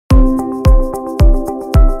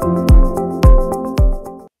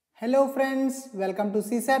Hello friends, welcome to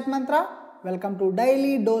CSAT Mantra. Welcome to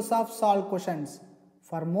Daily Dose of Solved Questions.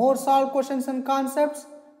 For more solved questions and concepts,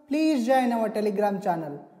 please join our Telegram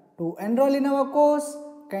channel. To enroll in our course,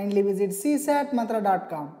 kindly visit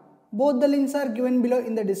csatmantra.com. Both the links are given below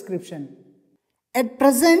in the description. At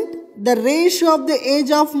present, the ratio of the age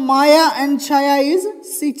of Maya and Chaya is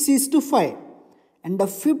 6:5. And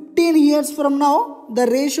 15 years from now, the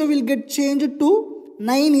ratio will get changed to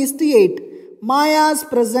 9:8. Maya's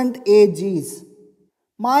present age is.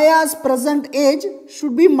 Maya's present age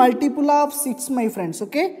should be multiple of 6, my friends.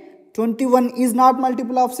 Okay. 21 is not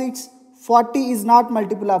multiple of 6. 40 is not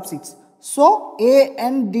multiple of 6. So A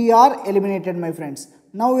and D are eliminated, my friends.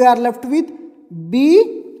 Now we are left with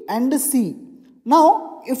B and C.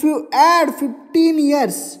 Now if you add 15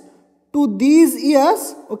 years to these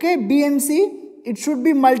years, okay, B and C, it should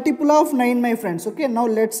be multiple of 9, my friends. Okay. Now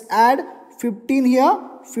let's add 15 here,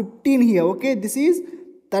 15 here. Okay. This is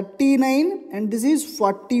 39 and this is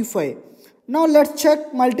 45. Now let's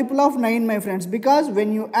check multiple of 9, my friends, because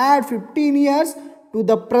when you add 15 years to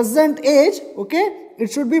the present age, okay,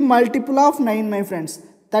 it should be multiple of 9, my friends.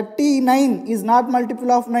 39 is not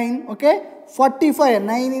multiple of 9, okay. 45,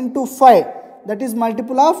 9 into 5, that is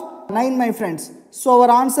multiple of 9, my friends. So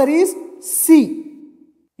our answer is C.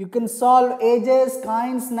 You can solve ages,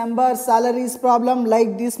 coins, numbers, salaries problem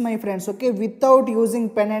like this, my friends, okay, without using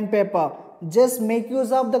pen and paper. Just make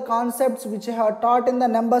use of the concepts which I have taught in the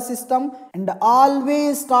number system and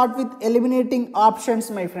always start with eliminating options,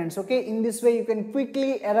 my friends, okay. In this way you can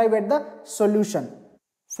quickly arrive at the solution.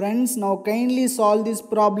 Friends, now kindly solve this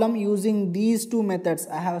problem using these two methods.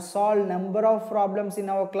 I have solved number of problems in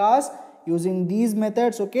our class using these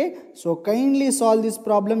methods, okay. So kindly solve this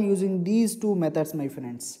problem using these two methods, my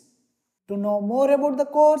friends. To know more about the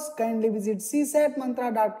course, kindly visit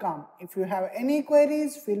csatmantra.com. If you have any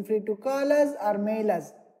queries, feel free to call us or mail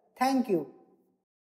us. Thank you.